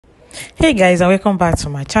Hey guys, and welcome back to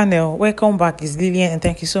my channel. Welcome back, is Lillian, and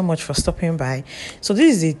thank you so much for stopping by. So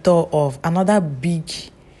this is a tour of another big,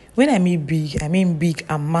 when I mean big, I mean big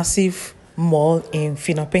and massive mall in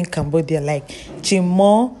Phnom Penh, Cambodia, like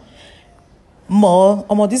Chimo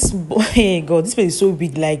Mall. This hey god, this place is so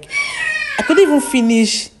big, like I couldn't even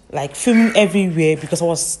finish like filming everywhere because I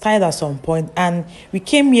was tired at some point. And we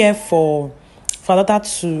came here for our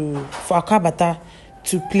Akabata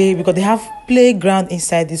to play, because they have playground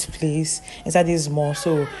inside this place, inside this mall.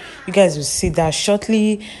 So you guys will see that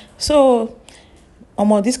shortly. So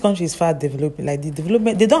this country is far developing. Like the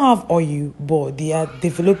development, they don't have oil, but they are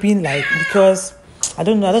developing, like, because I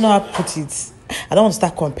don't know how to put it. I don't want to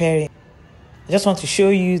start comparing. I just want to show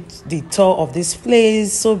you the tour of this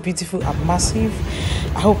place. So beautiful and massive.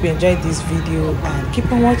 I hope you enjoyed this video and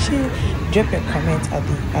keep on watching. Drop your comment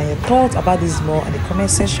and your thoughts about this mall in the comment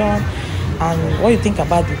section. And what you think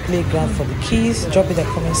about the playground for the kids, drop it in the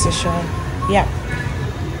comment section. Yeah.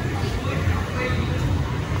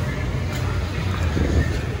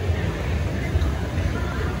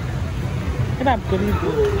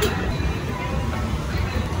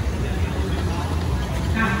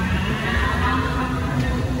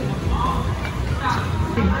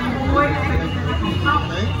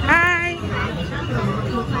 Hi.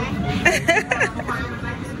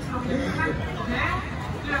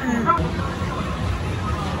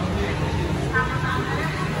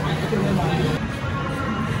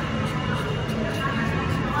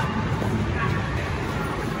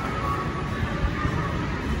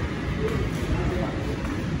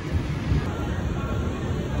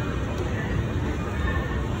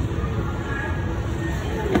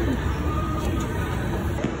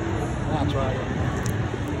 That's right.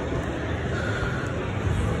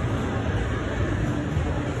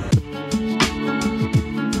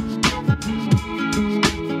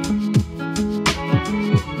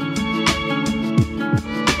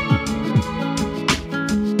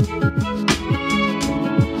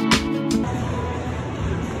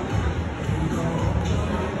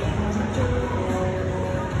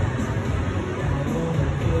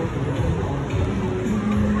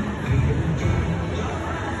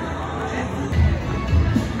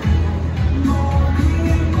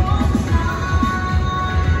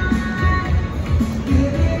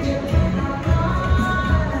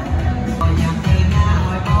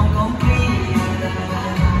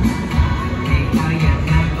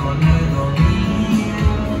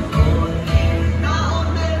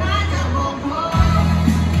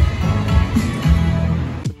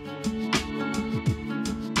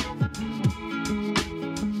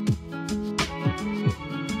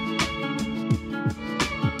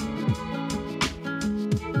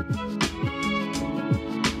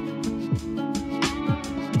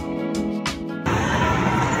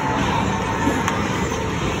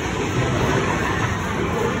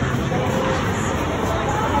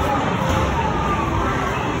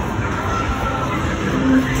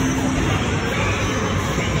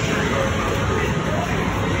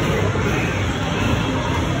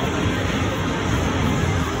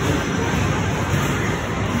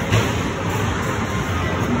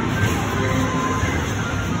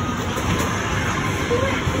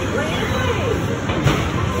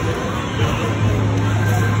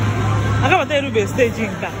 Be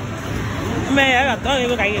staging that. Man, I don't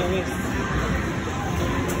even get away.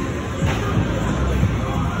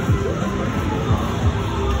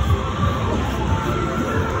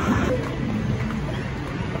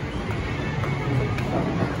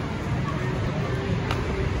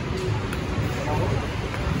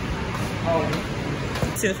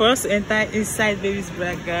 So for us to enter inside baby's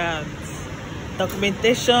background,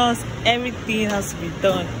 documentations, everything has to be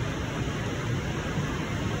done.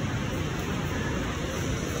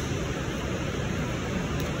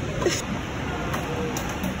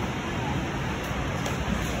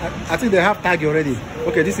 I think they have tag already.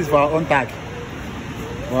 Okay, this is for our own tag.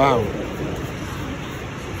 Wow.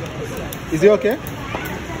 Is it okay?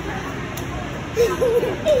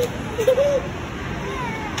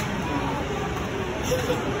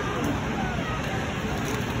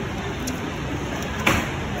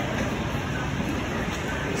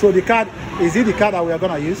 So the card, is it the card that we are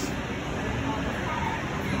gonna use?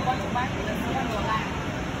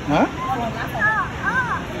 Huh?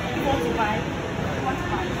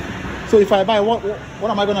 So if I buy, what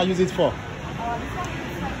am I gonna use it for?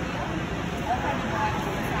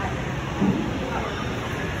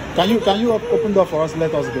 Can you open door for us?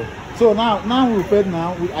 Let us go. So now we paid.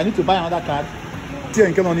 Now I need to buy another card.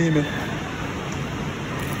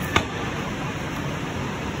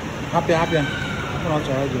 Happy.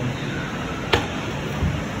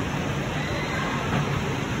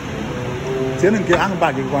 Tienen que ang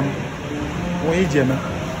bag one. Why Jim?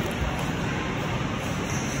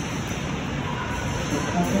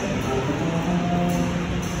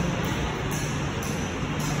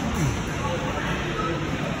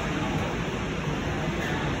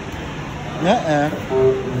 Yeah.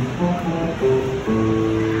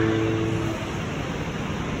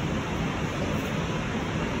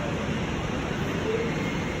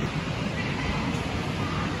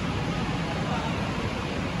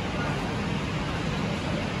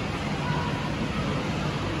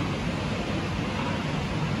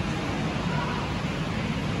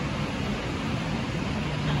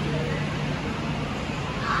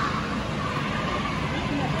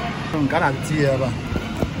 Cả là chia ba.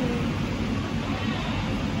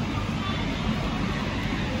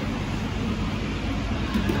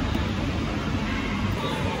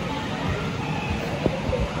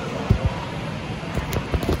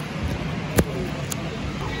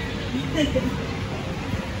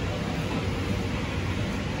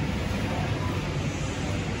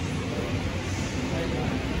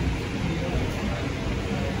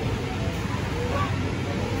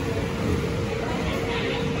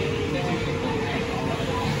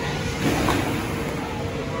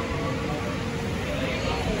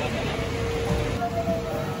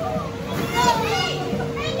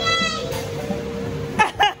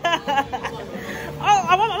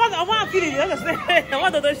 I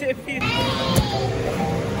want to do shape feet.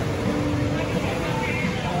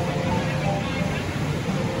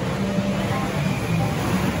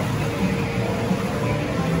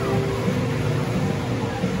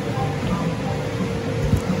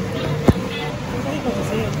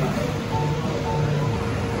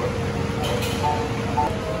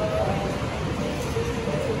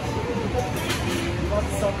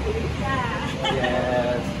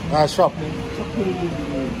 Yes. Shop.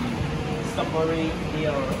 Summary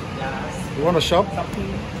deal, yes. You want to shop?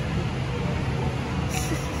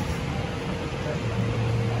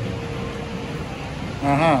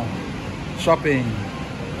 Shopping. Shopping.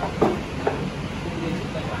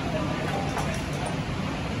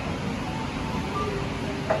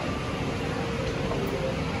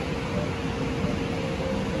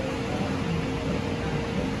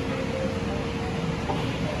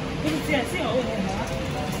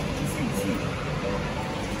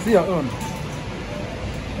 See your own.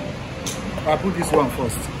 I put this one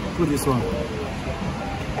first. Put this one.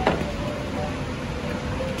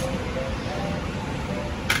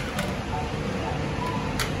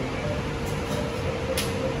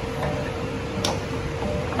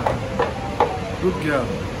 Good girl.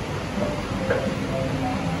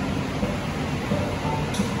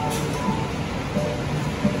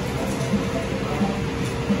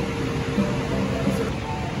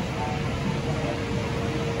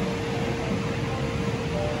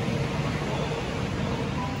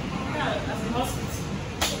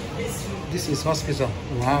 This is hospital.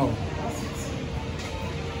 Wow.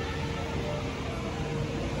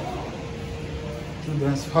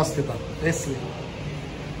 Children's hospital. Leslie.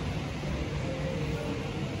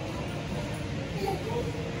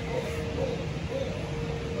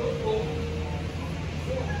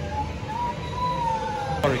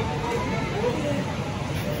 Sorry.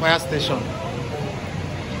 Fire station.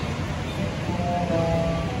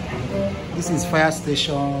 This is fire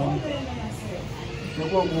station.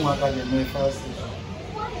 Fire station.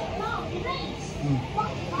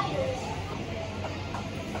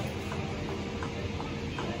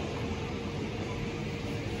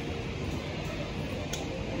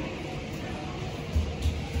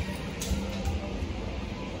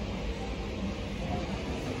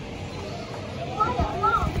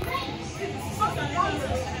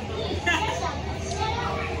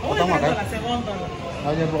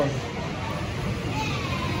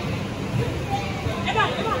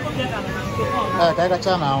 Cái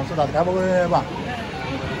gacha nào sẽ đặt cái bố bạn.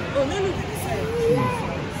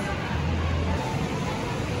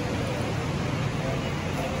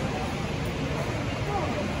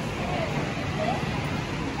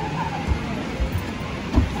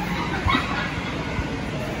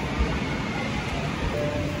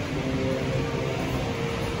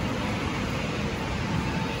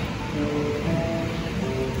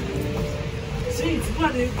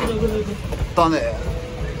 Tao này.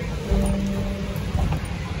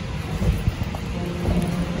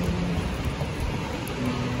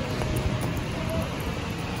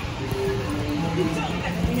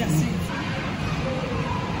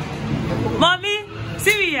 Mommy,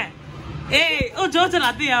 see me here. Hey, oh, George,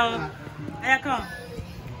 I think I come.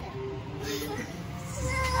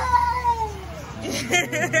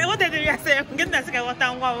 What did you say? I'm getting that second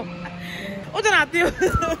one. What did I do?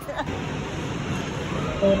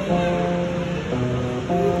 Why?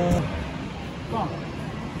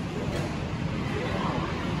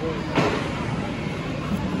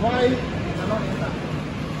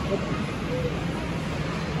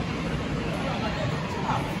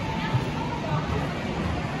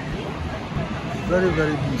 Very,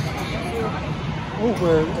 very big. Oh,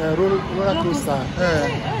 roller coaster.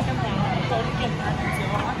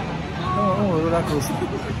 Oh, roller coaster.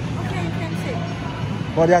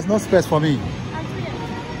 But there's no space for me.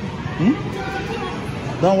 Hmm?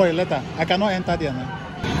 Don't worry, later. I cannot enter there now.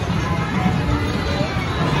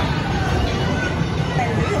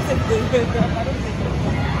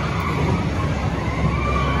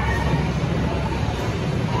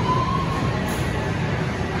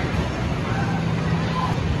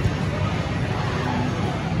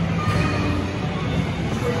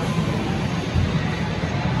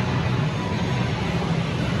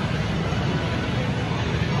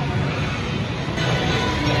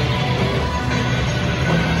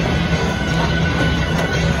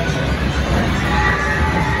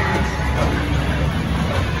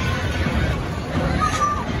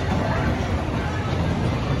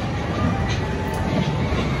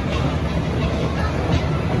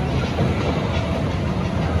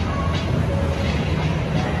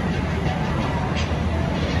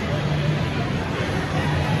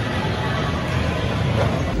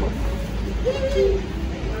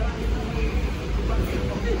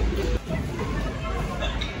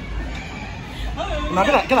 Now,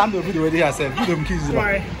 can I do a video with yourself? Video them kids.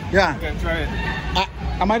 Try. Yeah. You can try it.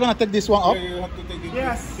 Am I gonna take this one up? Yeah, you have to take it.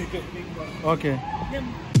 Yes. Take it. Okay.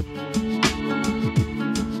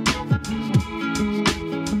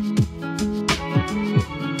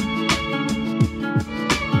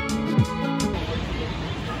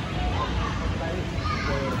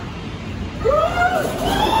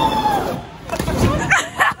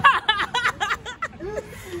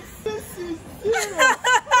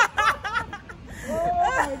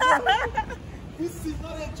 This is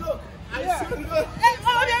not a joke. I swear to God.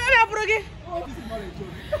 Oh, This is not a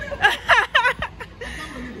joke. I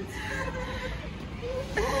can't believe it.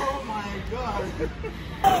 Oh my God.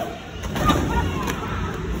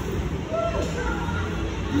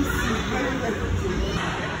 This is very, very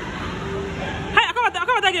Hi, I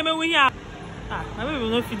come at game when ya. My baby will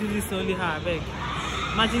not fit do this only her, I beg.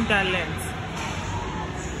 Imagine that length.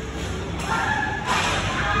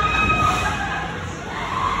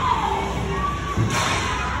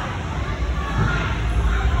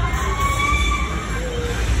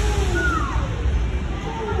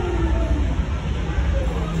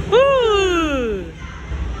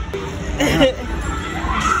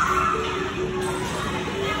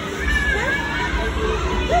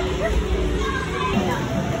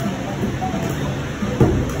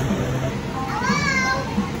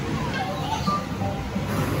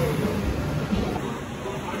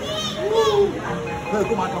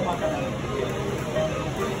 Come on.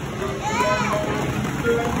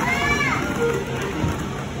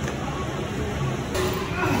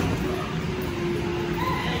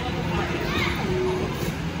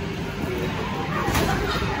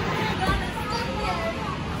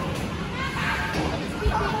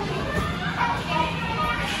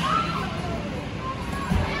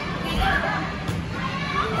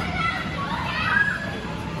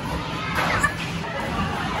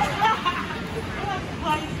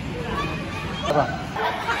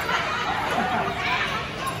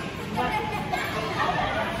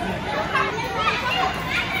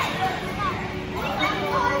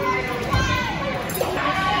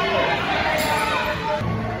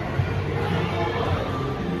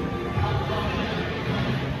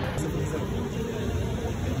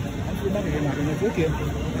 Okay.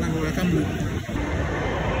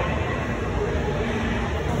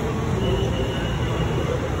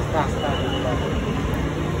 Start.